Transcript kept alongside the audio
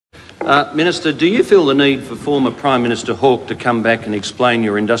Minister, do you feel the need for former Prime Minister Hawke to come back and explain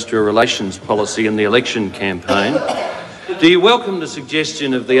your industrial relations policy in the election campaign? Do you welcome the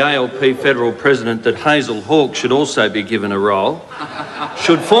suggestion of the ALP federal president that Hazel Hawke should also be given a role?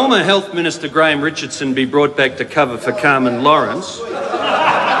 Should former Health Minister Graham Richardson be brought back to cover for Carmen Lawrence?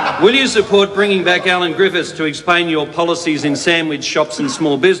 Will you support bringing back Alan Griffiths to explain your policies in sandwich shops and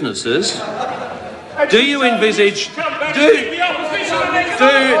small businesses? Do you envisage...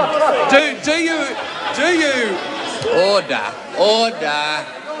 Order.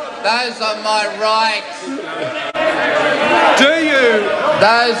 Those are my rights.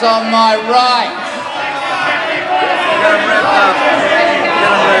 Those are my rights.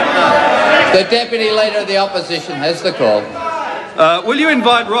 The Deputy Leader of the Opposition has the call. Will you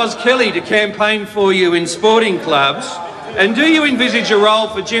invite Ros Kelly to campaign for you in sporting clubs? And do you envisage a role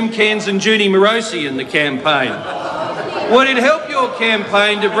for Jim Cairns and Judy Morosi in the campaign? Would it help your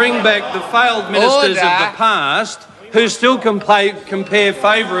campaign to bring back the failed ministers of the past who still compare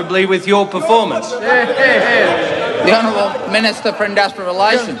favourably with your performance? The Honourable Minister for Industrial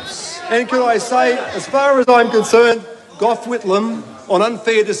Relations. And can I say, as far as I'm concerned, Gough Whitlam on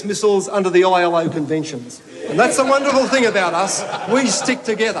unfair dismissals under the ILO conventions. And that's the wonderful thing about us. We stick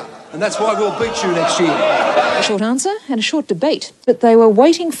together. And that's why we'll beat you next year. A short answer and a short debate, but they were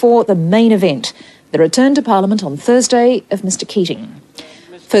waiting for the main event, the return to Parliament on Thursday of Mr Keating.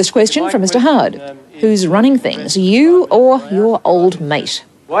 First question from Mr Howard. Who's running things, you or your old mate?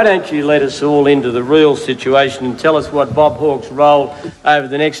 Why don't you let us all into the real situation and tell us what Bob Hawke's role over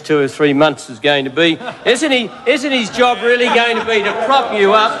the next 2 or 3 months is going to be? Isn't his job really going to be to prop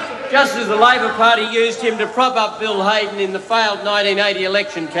you up, just as the Labor Party used him to prop up Bill Hayden in the failed 1980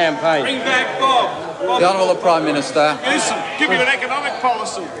 election campaign? Bring back Bob. The Honourable Prime Minister. Listen, give me an economic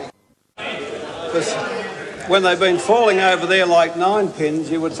policy. When they've been falling over there like 9 pins,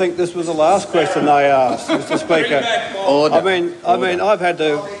 you would think this was the last question they asked, Mr Speaker. Order. I mean, I've had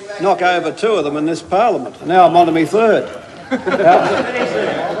to knock over 2 of them in this Parliament, and now I'm on to my 3rd.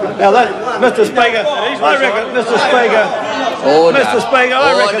 Now that, Mr Speaker, I reckon,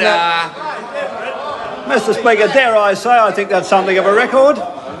 Mr Speaker, dare I say, I think that's something of a record.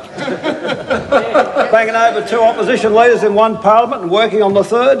 Banging over 2 opposition leaders in 1 Parliament and working on the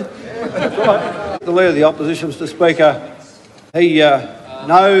 3rd. The Leader of the Opposition, Mr Speaker, he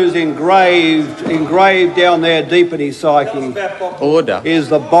knows engraved down there deep in his psyche is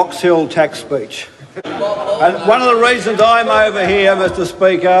the Box Hill tax speech. And one of the reasons I'm over here, Mr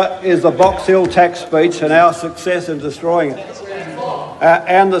Speaker, is the Box Hill tax speech and our success in destroying it.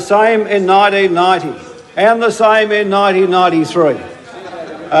 And the same in 1990, and the same in 1993.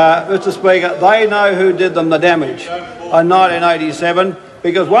 Mr Speaker, they know who did them the damage in 1987.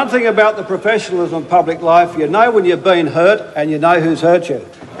 Because one thing about the professionalism of public life, you know when you've been hurt and you know who's hurt you.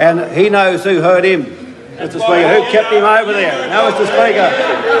 And he knows who hurt him, Mr Speaker, who kept him over there. Now, Mr Speaker.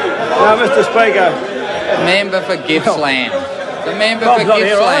 Member for Gippsland. The member for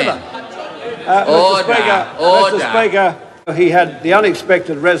Gippsland. Mr Speaker, he had the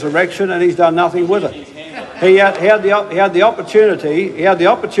unexpected resurrection and he's done nothing with it. He had the opportunity.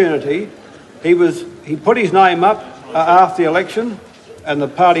 He put his name up after the election, and the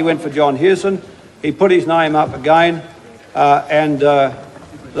party went for John Hewson. He put his name up again, and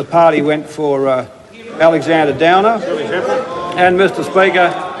the party went for Alexander Downer. And Mr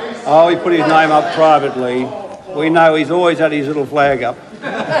Speaker, he put his name up privately. We know he's always had his little flag up.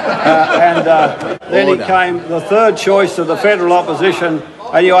 Then he came the 3rd choice of the federal opposition,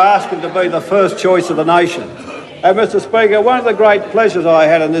 and you asked him to be the 1st choice of the nation. And Mr Speaker, one of the great pleasures I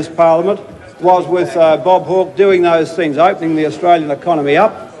had in this Parliament was with Bob Hawke doing those things, opening the Australian economy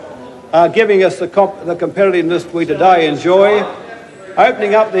up, giving us the competitiveness we today enjoy,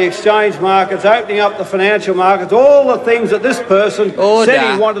 opening up the exchange markets, opening up the financial markets, all the things that this person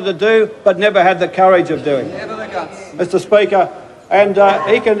said he wanted to do but never had the courage of doing. Mr Speaker, and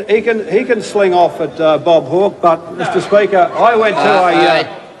he can sling off at Bob Hawke, but Mr Speaker,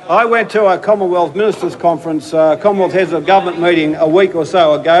 I went to a Commonwealth Ministers' Conference, Commonwealth Heads of Government meeting a week or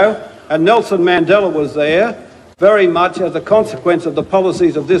so ago, and Nelson Mandela was there, very much as a consequence of the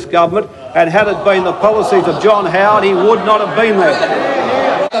policies of this government, and had it been the policies of John Howard, he would not have been there.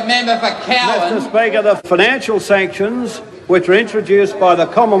 The member for Cowan. Mr Speaker, the financial sanctions which were introduced by the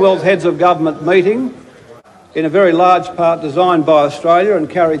Commonwealth Heads of Government meeting, in a very large part designed by Australia and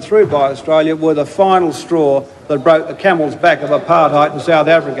carried through by Australia, were the final straw that broke the camel's back of apartheid in South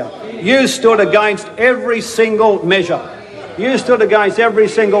Africa. You stood against every single measure. You stood against every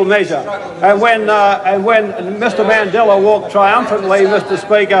single measure. And when Mr Mandela walked triumphantly, Mr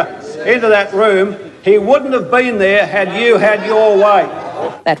Speaker, into that room, he wouldn't have been there had you had your way.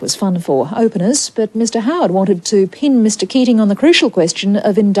 That was fun for openers, but Mr Howard wanted to pin Mr Keating on the crucial question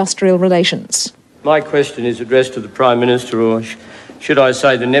of industrial relations. My question is addressed to the Prime Minister, or should I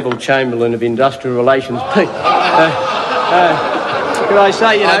say the Neville Chamberlain of Industrial Relations. Could I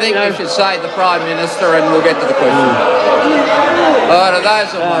say, I think you should say the Prime Minister and we'll get to the question. Oh,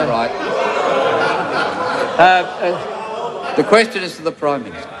 those are my right. The question is to the Prime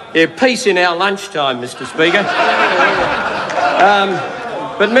Minister. Yeah, peace in our lunchtime, Mr Speaker.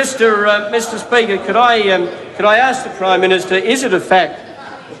 But Mr Speaker, could I ask the Prime Minister, is it a fact,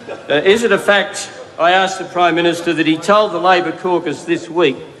 I asked the Prime Minister, that he told the Labor caucus this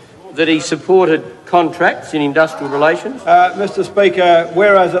week that he supported contracts in industrial relations? Mr Speaker,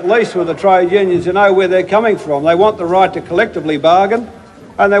 whereas at least with the trade unions you know where they're coming from. They want the right to collectively bargain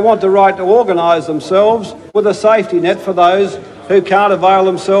and they want the right to organise themselves with a safety net for those who can't avail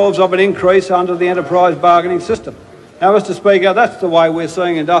themselves of an increase under the enterprise bargaining system. Now, Mr Speaker, that's the way we're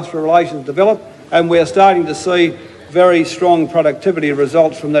seeing industrial relations develop, and we're starting to see very strong productivity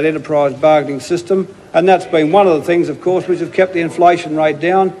results from that enterprise bargaining system, and that's been one of the things, of course, which have kept the inflation rate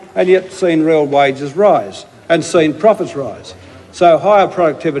down and yet seen real wages rise and seen profits rise. So higher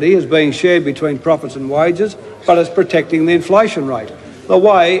productivity is being shared between profits and wages, but it's protecting the inflation rate, the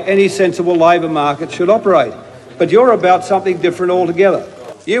way any sensible labour market should operate. But you're about something different altogether.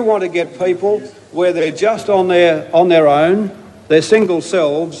 You want to get people where they're just on their own, they're single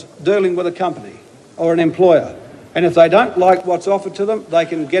selves, dealing with a company or an employer. And if they don't like what's offered to them, they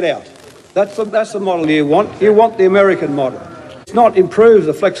can get out. That's the model you want. You want the American model. It's not improved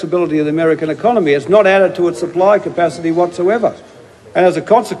the flexibility of the American economy. It's not added to its supply capacity whatsoever. And as a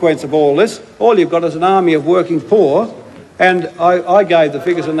consequence of all this, all you've got is an army of working poor. And I gave the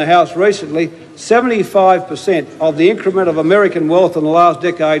figures in the House recently. 75% of the increment of American wealth in the last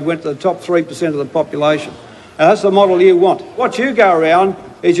decade went to the top 3% of the population. And that's the model you want. What you go around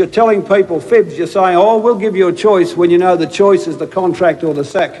is you're telling people fibs. You're saying, oh, we'll give you a choice, when you know the choice is the contract or the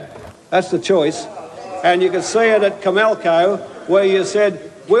sack. That's the choice. And you can see it at Camelco, where you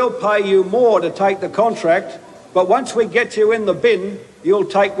said, we'll pay you more to take the contract, but once we get you in the bin, you'll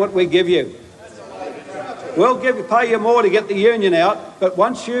take what we give you. We'll pay you more to get the union out, but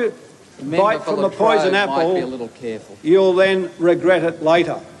once you bite from the poison apple, you'll then regret it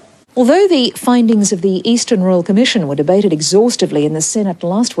later. Although the findings of the Easton Royal Commission were debated exhaustively in the Senate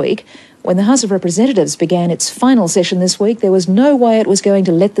last week, when the House of Representatives began its final session this week, there was no way it was going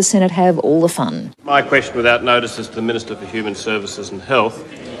to let the Senate have all the fun. My question without notice is to the Minister for Human Services and Health.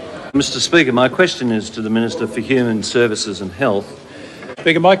 Mr Speaker, my question is to the Minister for Human Services and Health.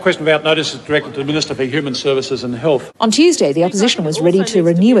 Speaker, my question without notice is directed to the Minister for Human Services and Health. On Tuesday, the opposition was ready to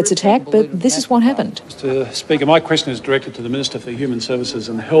renew its attack, but this is what happened. Mr Speaker, my question is directed to the Minister for Human Services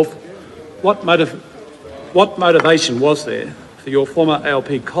and Health. What motivation was there for your former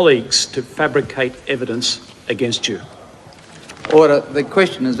ALP colleagues to fabricate evidence against you? Order. The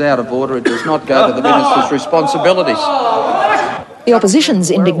question is out of order. It does not go to the Minister's responsibilities. The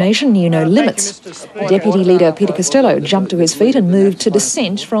opposition's indignation knew no limits. Deputy Leader Peter Costello jumped to his feet and moved to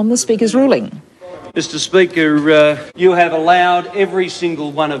dissent from the Speaker's ruling. Mr Speaker, you have allowed every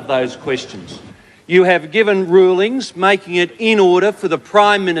single one of those questions. You have given rulings making it in order for the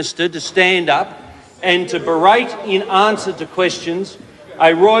Prime Minister to stand up and to berate in answer to questions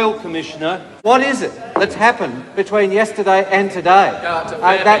a Royal Commissioner. What is it that's happened between yesterday and today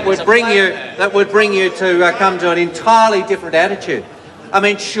that would bring you to come to an entirely different attitude? I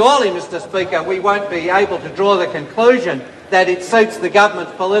mean, surely, Mr Speaker, we won't be able to draw the conclusion that it suits the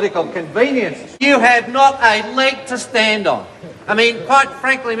government's political convenience. You have not a leg to stand on. I mean, quite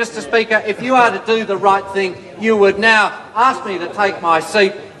frankly, Mr Speaker, if you are to do the right thing, you would now ask me to take my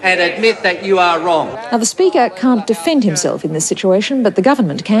seat and admit that you are wrong. Now, the Speaker can't defend himself in this situation, but the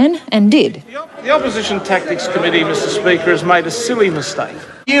government can, and did. The Opposition Tactics Committee, Mr Speaker, has made a silly mistake.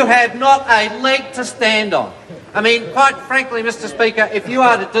 You have not a leg to stand on. I mean, quite frankly, Mr Speaker, if you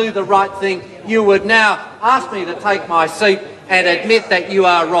are to do the right thing, you would now ask me to take my seat and admit that you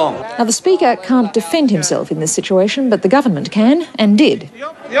are wrong. Now, the Speaker can't defend himself in this situation, but the government can, and did.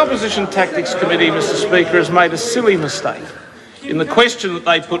 The Opposition Tactics Committee, Mr Speaker, has made a silly mistake in the question that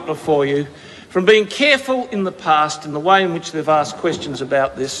they put before you. From being careful in the past in the way in which they've asked questions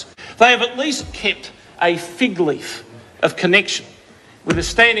about this, they have at least kept a fig leaf of connection with a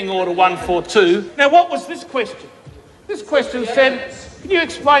Standing Order 142. Now, what was this question? This question said, can you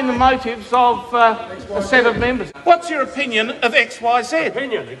explain the motives of a set of members? What's your opinion of XYZ?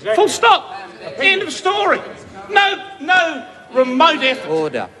 Opinion, exactly. Full stop. End of story. No remote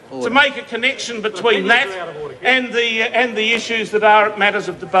effort to make a connection between that and the issues that are matters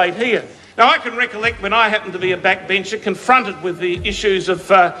of debate here. Now, I can recollect when I happened to be a backbencher confronted with the issues of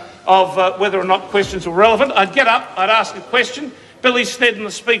whether or not questions were relevant. I'd get up, I'd ask a question. Billy Snedden,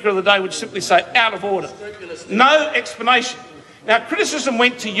 the Speaker of the day, would simply say, out of order. No explanation. Now, criticism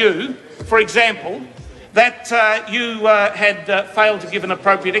went to you, for example, that you had failed to give an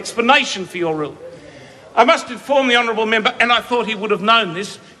appropriate explanation for your rule. I must inform the honourable member, and I thought he would have known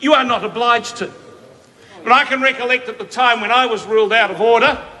this, you are not obliged to. But I can recollect at the time when I was ruled out of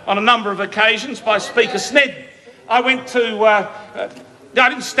order on a number of occasions by Speaker Snedden. I went to, I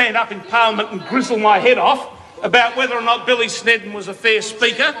didn't stand up in Parliament and grizzle my head off about whether or not Billy Snedden was a fair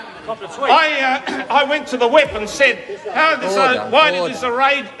speaker. I went to the whip and said, why did this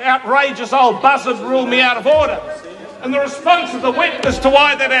outrageous old buzzard rule me out of order? And the response of the whip as to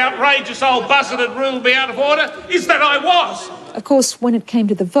why that outrageous old buzzard had ruled me out of order is that I was. Of course, when it came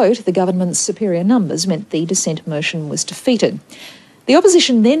to the vote, the government's superior numbers meant the dissent motion was defeated. The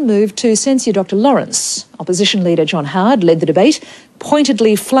opposition then moved to censure Dr Lawrence. Opposition leader John Howard led the debate,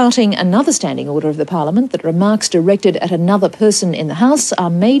 pointedly flouting another standing order of the Parliament that remarks directed at another person in the House are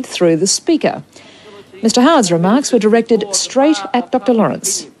made through the Speaker. Mr Howard's remarks were directed straight at Dr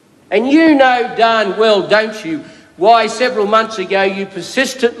Lawrence. And you know darn well, don't you, why several months ago you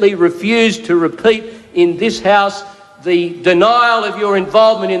persistently refused to repeat in this House the denial of your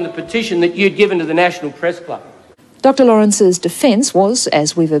involvement in the petition that you'd given to the National Press Club. Dr Lawrence's defence was,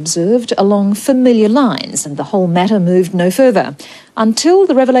 as we've observed, along familiar lines, and the whole matter moved no further, until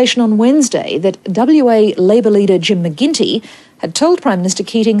the revelation on Wednesday that WA Labor leader Jim McGuinty had told Prime Minister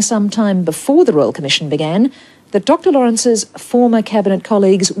Keating some time before the Royal Commission began that Dr Lawrence's former Cabinet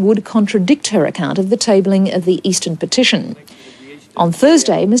colleagues would contradict her account of the tabling of the Easton petition. On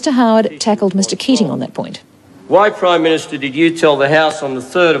Thursday, Mr Howard tackled Mr Keating on that point. Why, Prime Minister, did you tell the House on the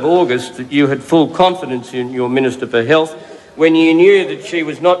 3rd of August that you had full confidence in your Minister for Health when you knew that she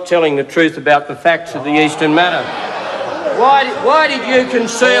was not telling the truth about the facts of the Easton matter? Why did you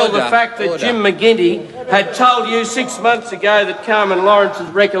conceal the fact that Jim McGuinty had told you 6 months ago that Carmen Lawrence's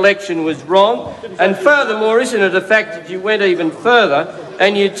recollection was wrong? And furthermore, isn't it a fact that you went even further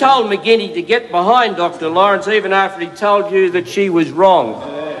and you told McGuinty to get behind Dr Lawrence even after he told you that she was wrong?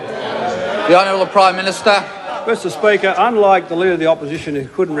 The Honourable Prime Minister. Mr Speaker, unlike the Leader of the Opposition who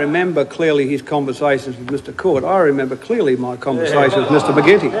couldn't remember clearly his conversations with Mr Court, I remember clearly my conversations with Mr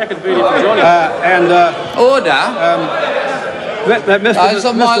McGuinty.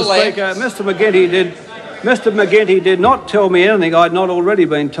 Mr McGuinty did not tell me anything I'd not already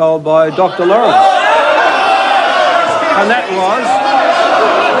been told by Dr Lawrence. And that was...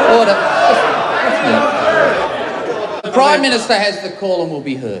 Order. The Prime Minister has the call and will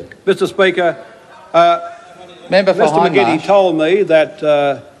be heard. Mr Speaker, Member for Mr McGuinty told me that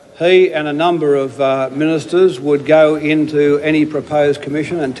he and a number of ministers would go into any proposed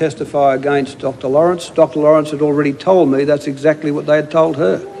commission and testify against Dr Lawrence. Dr Lawrence had already told me that's exactly what they had told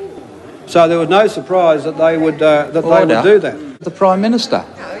her. So there was no surprise that they would do that. The Prime Minister.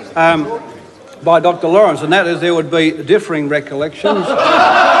 By Dr Lawrence, and that is there would be differing recollections of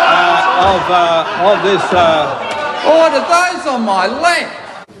this... Order, those on my left.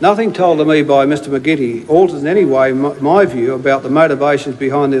 Nothing told to me by Mr McGuinty alters in any way my view about the motivations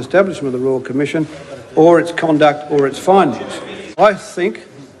behind the establishment of the Royal Commission or its conduct or its findings. I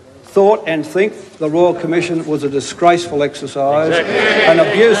thought the Royal Commission was a disgraceful exercise, an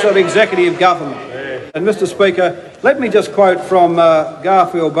abuse of executive government. And Mr Speaker, let me just quote from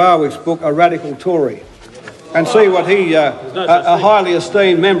Garfield Barwick's book, A Radical Tory, and see what he, a highly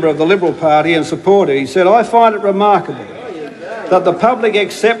esteemed member of the Liberal Party and supporter, he said, I find it remarkable that the public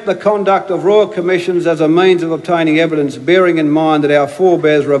accept the conduct of royal commissions as a means of obtaining evidence, bearing in mind that our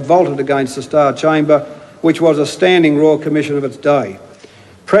forebears revolted against the Star Chamber, which was a standing royal commission of its day.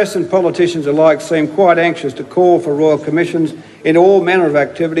 Press and politicians alike seem quite anxious to call for royal commissions in all manner of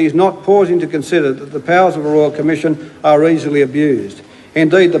activities, not pausing to consider that the powers of a royal commission are easily abused.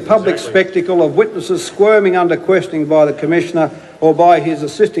 Indeed, the public spectacle of witnesses squirming under questioning by the Commissioner or by his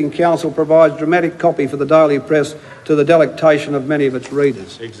assisting counsel provides dramatic copy for the daily press to the delectation of many of its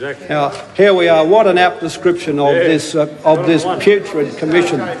readers. Exactly. Now, here we are. What an apt description of this putrid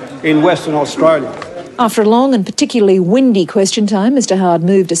commission in Western Australia. After a long and particularly windy question time, Mr Howard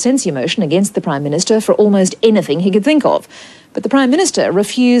moved a censure motion against the Prime Minister for almost anything he could think of. But the Prime Minister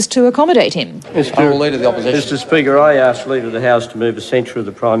refused to accommodate him. Mr Speaker, I ask Leader of the House to move a censure of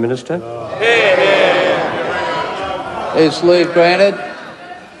the Prime Minister. Is leave granted?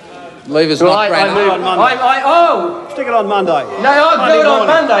 Leave us Well, not granted. Stick it on Monday. No, I'll do it on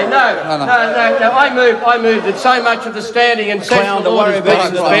Monday. No. I moved that so much of the standing and sessional orders be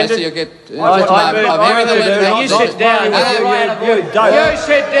suspended. You get... You sit down. You sit down, you don't. You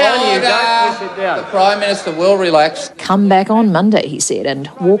sit down. The Prime Minister will relax. Come back on Monday, he said, and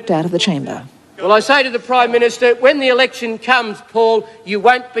walked out of the chamber. Well, I say to the Prime Minister, when the election comes, Paul, you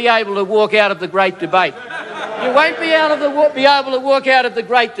won't be able to walk out of the great debate. You won't be able to walk out of the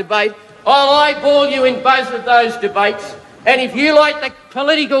great debate. I'll eyeball you in both of those debates. And if you, like the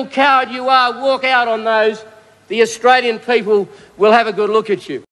political coward you are, walk out on those, the Australian people will have a good look at you.